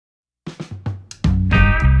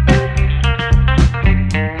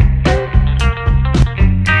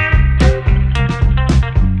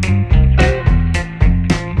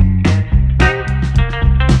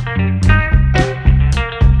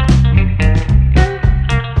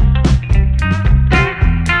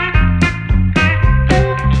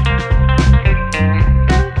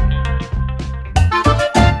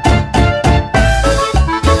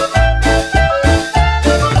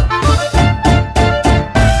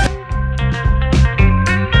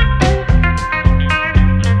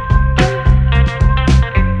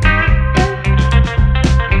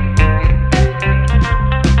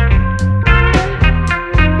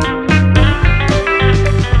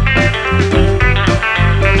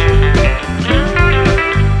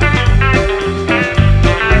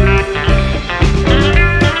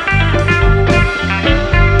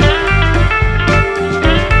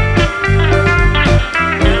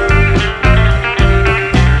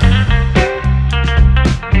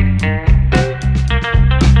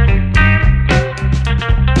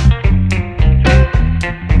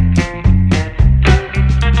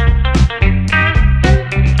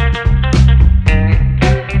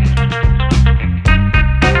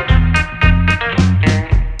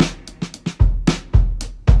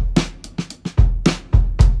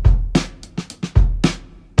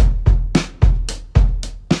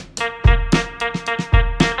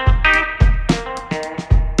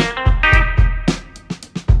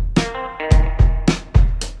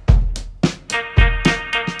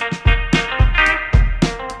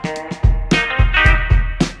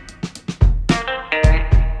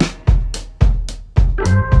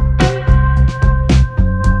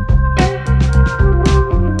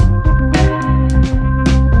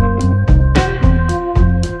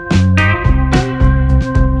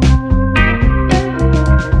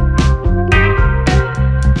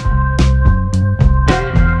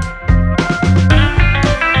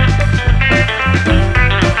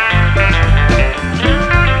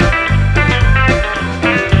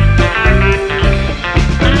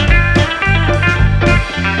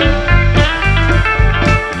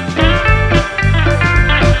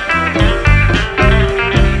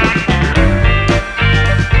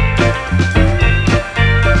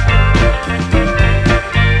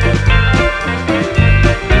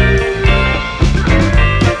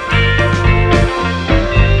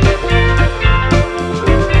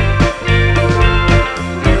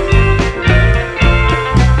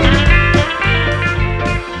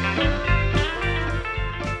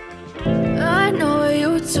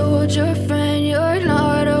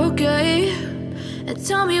And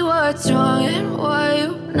tell me what's wrong and why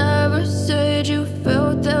you never said you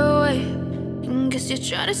felt that way. And guess you're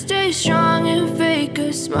trying to stay strong and fake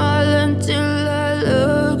a smile until I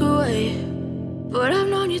look away. But I've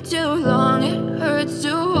known you too long, it hurts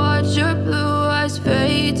to watch your blue eyes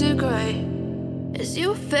fade to gray as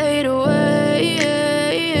you fade away,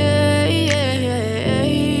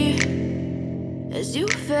 as you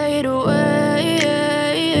fade away.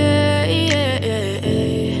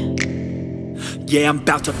 Yeah, I'm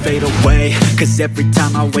about to fade away, cause every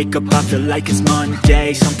time I wake up I feel like it's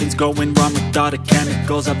Monday. Something's going wrong with all the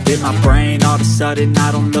chemicals up in my brain. All of a sudden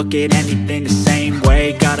I don't look at anything the same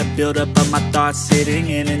way. Got a buildup of my thoughts sitting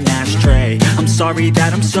in an ashtray. I'm sorry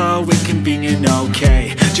that I'm so inconvenient,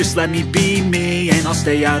 okay. Just let me be me and I'll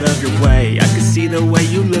stay out of your way. I can see the way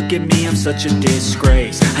you look at me, I'm such a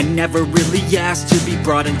disgrace. I never really asked to be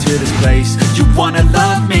brought into this place. You wanna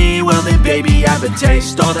love me? Well then baby I have a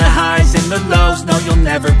taste. All the highs and the lows, no, you'll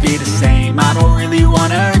never be the same. I don't really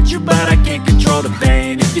wanna hurt you, but I can't control the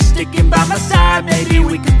pain. If you're sticking by my side, maybe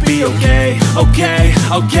we could be okay.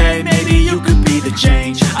 Okay, maybe you could be the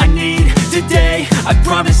change I need today. I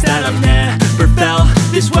promise that I've never felt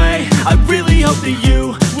this way. I really hope that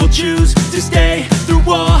you will choose to stay through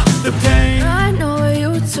all the pain. I know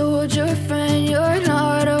you told your friend you're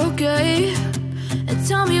not okay. And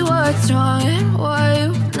tell me what's wrong and why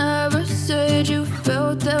you never said you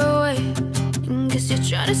felt that way. Guess you're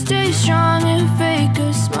trying to stay strong and fake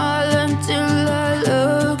a smile until I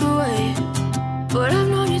look away. But I've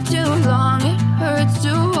known you too long, it hurts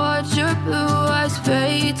to watch your blue eyes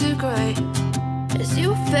fade to gray as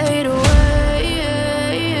you fade away,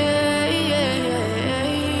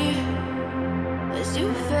 as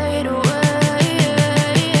you fade away,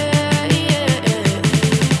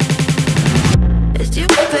 as you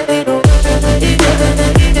fade away.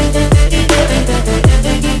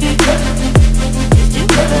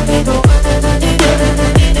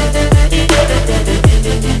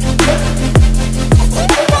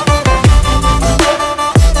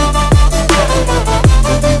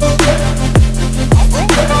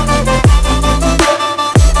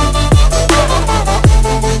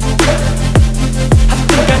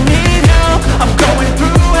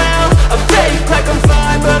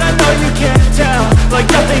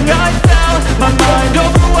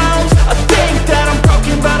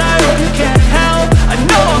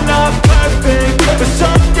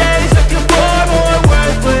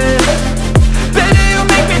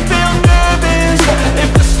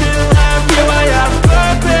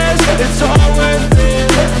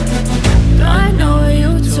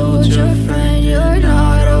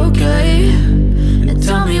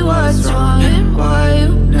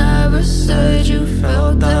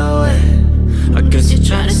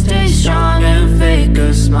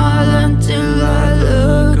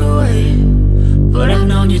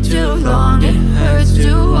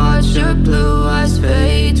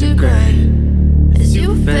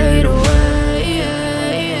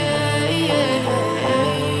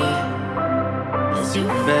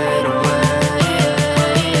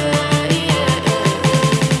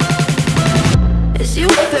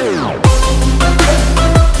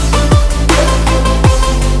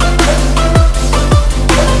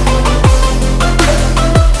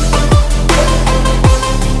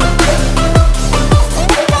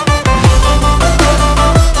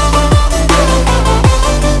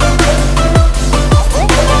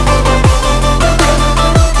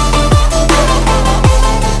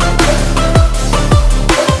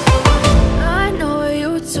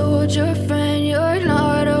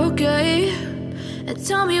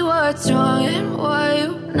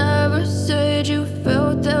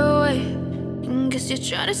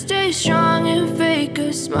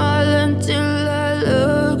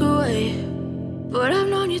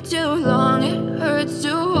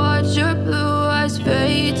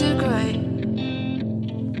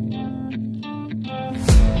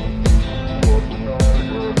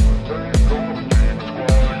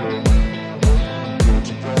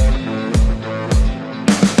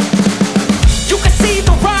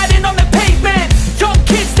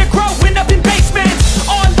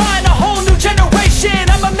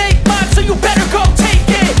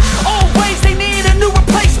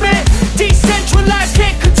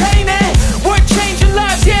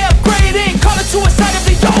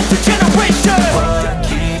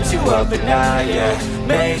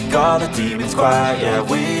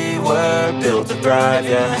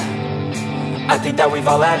 I think that we've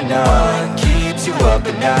all had enough. What keeps you up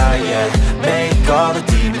at night, yeah? Make all the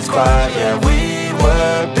demons quiet, yeah. We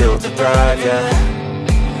were built to thrive, yeah.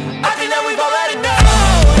 I think that we've all had enough.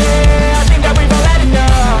 Yeah, I think that we've all had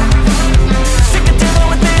enough. Sick of dealing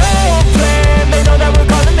with the old plan. They know that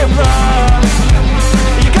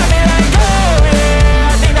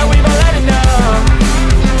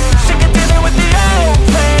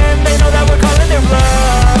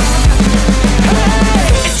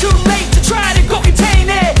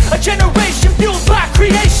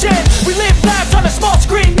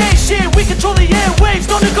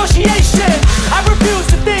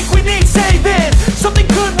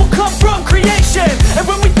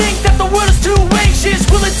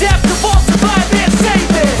of all survive and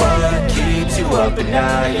save it. What keeps you up at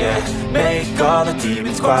night, yeah? Make all the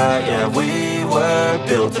demons quiet, yeah. We were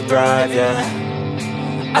built to thrive, yeah.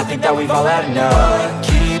 I think that we've all had enough. What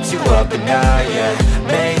keeps you up at night, yeah?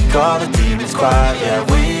 Make all the demons quiet, yeah.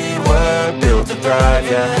 We were built to thrive,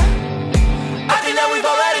 yeah. I think that we've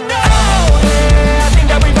all had enough. Oh, yeah, I think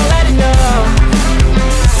that we've all had enough.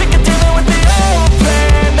 Sick of dealing with the old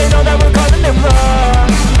plan. They know that we're calling it wrong.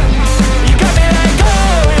 You got me like,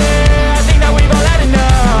 oh, yeah, I think that we've all had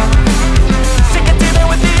enough. Sick of dealing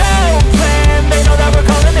with the old plan. They know that we're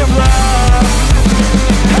calling it wrong.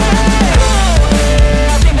 Hey, oh,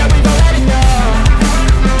 yeah, I think that we've all had enough.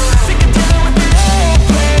 Sick of dealing with the old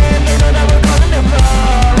plan. They know that we're calling it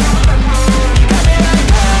wrong. You got me like,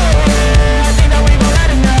 oh, yeah, I think that we've all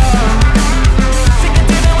had enough. Sick of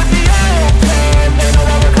dealing with the old plan. They know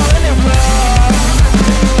that we're calling it wrong.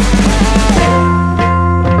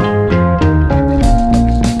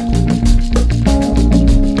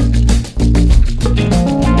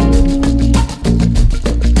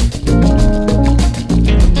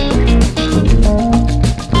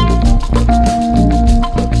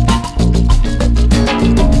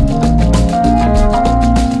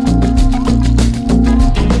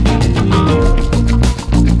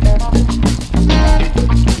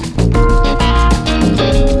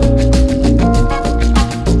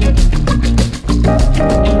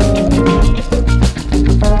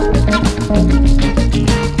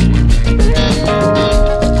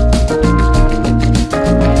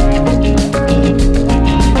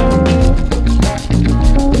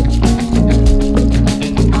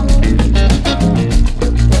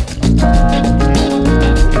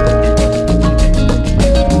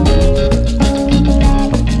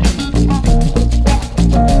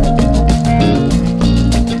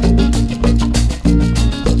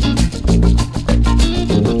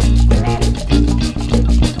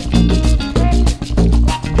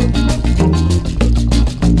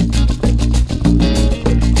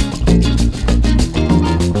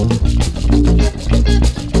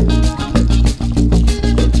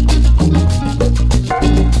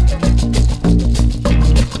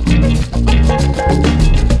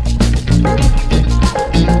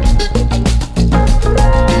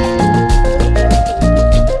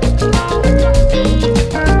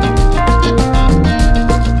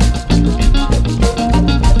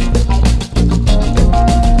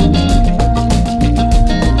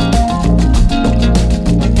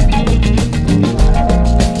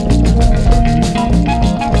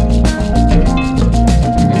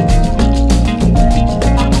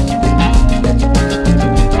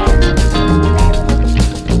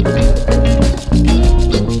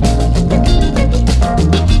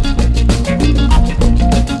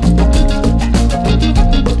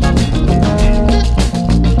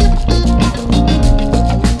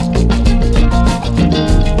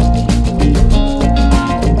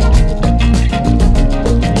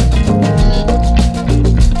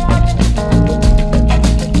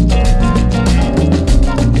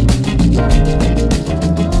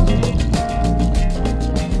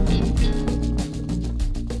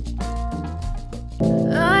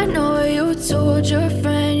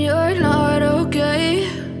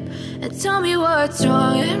 what's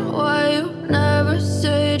wrong and why you never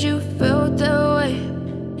said you felt that way.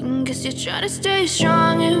 And guess you're trying to stay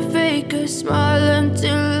strong and fake a smile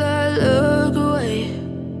until I look away.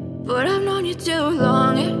 But I've known you too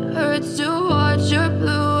long, it hurts to watch your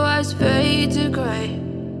blue eyes fade to gray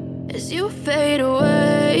as you fade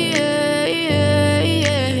away,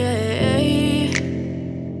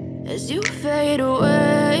 as you fade away.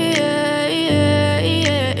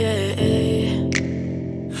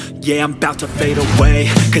 Yeah, I'm about to fade away,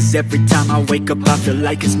 cause every time I wake up I feel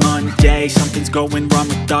like it's Monday. Something's going wrong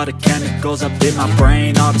with all the chemicals up in my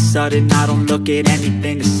brain. All of a sudden I don't look at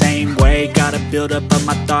anything the same way. Gotta build up of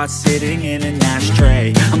my thoughts sitting in an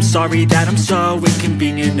ashtray. I'm sorry that I'm so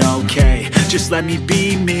inconvenient, okay. Just let me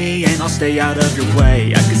be me and I'll stay out of your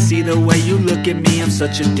way. I can see the way you look at me, I'm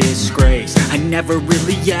such a disgrace. I never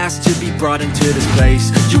really asked to be brought into this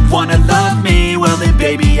place. You wanna love me? Well then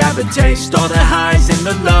baby I have a taste. All the highs and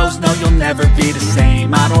the lows, no you'll never be the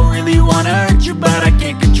same. I don't really wanna hurt you but I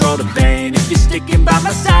can't control the pain. If you're sticking by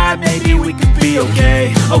my side maybe we could be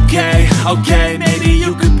okay. Okay, maybe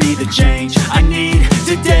you could be the change I need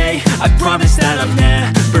today. I promise that I've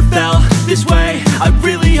never felt this way. I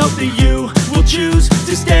really hope that you will choose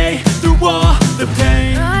to stay through all the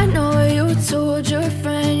pain. I know you told your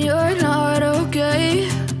friend you're not okay,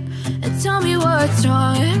 and tell me what's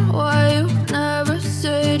wrong and why you never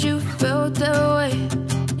said you felt that way.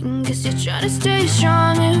 And guess you're trying to stay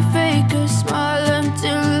strong and fake a smile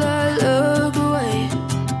until I look away.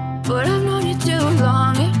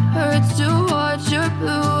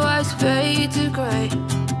 blue eyes fade to gray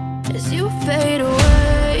as you fade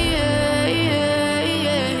away,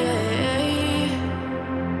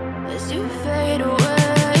 as you fade away,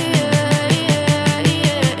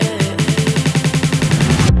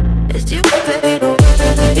 as you fade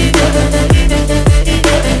away.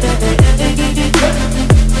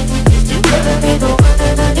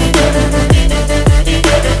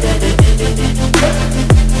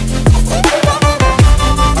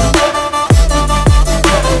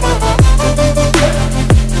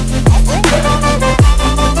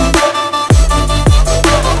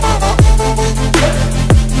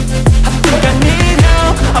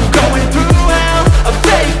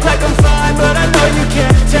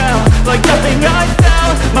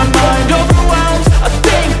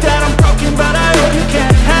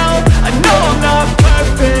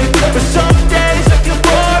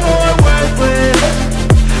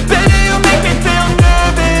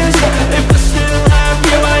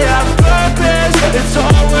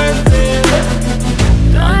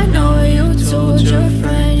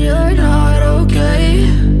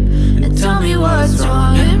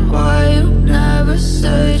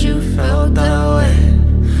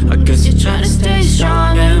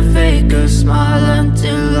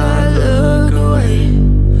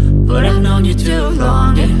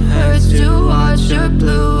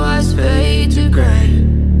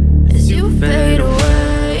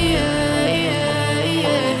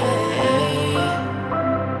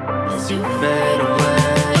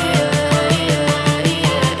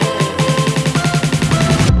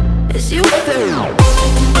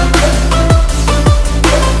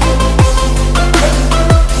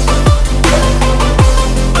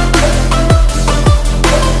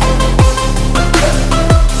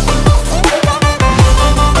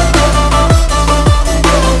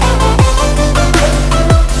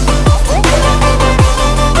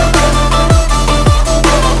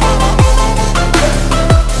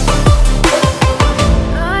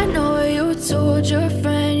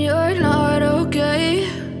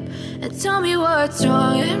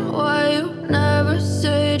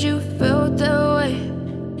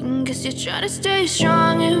 Try to stay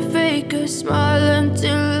strong and fake a smile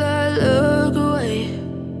until I look away.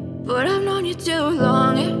 But I've known you too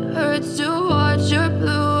long, it hurts to watch your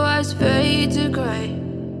blue eyes fade to gray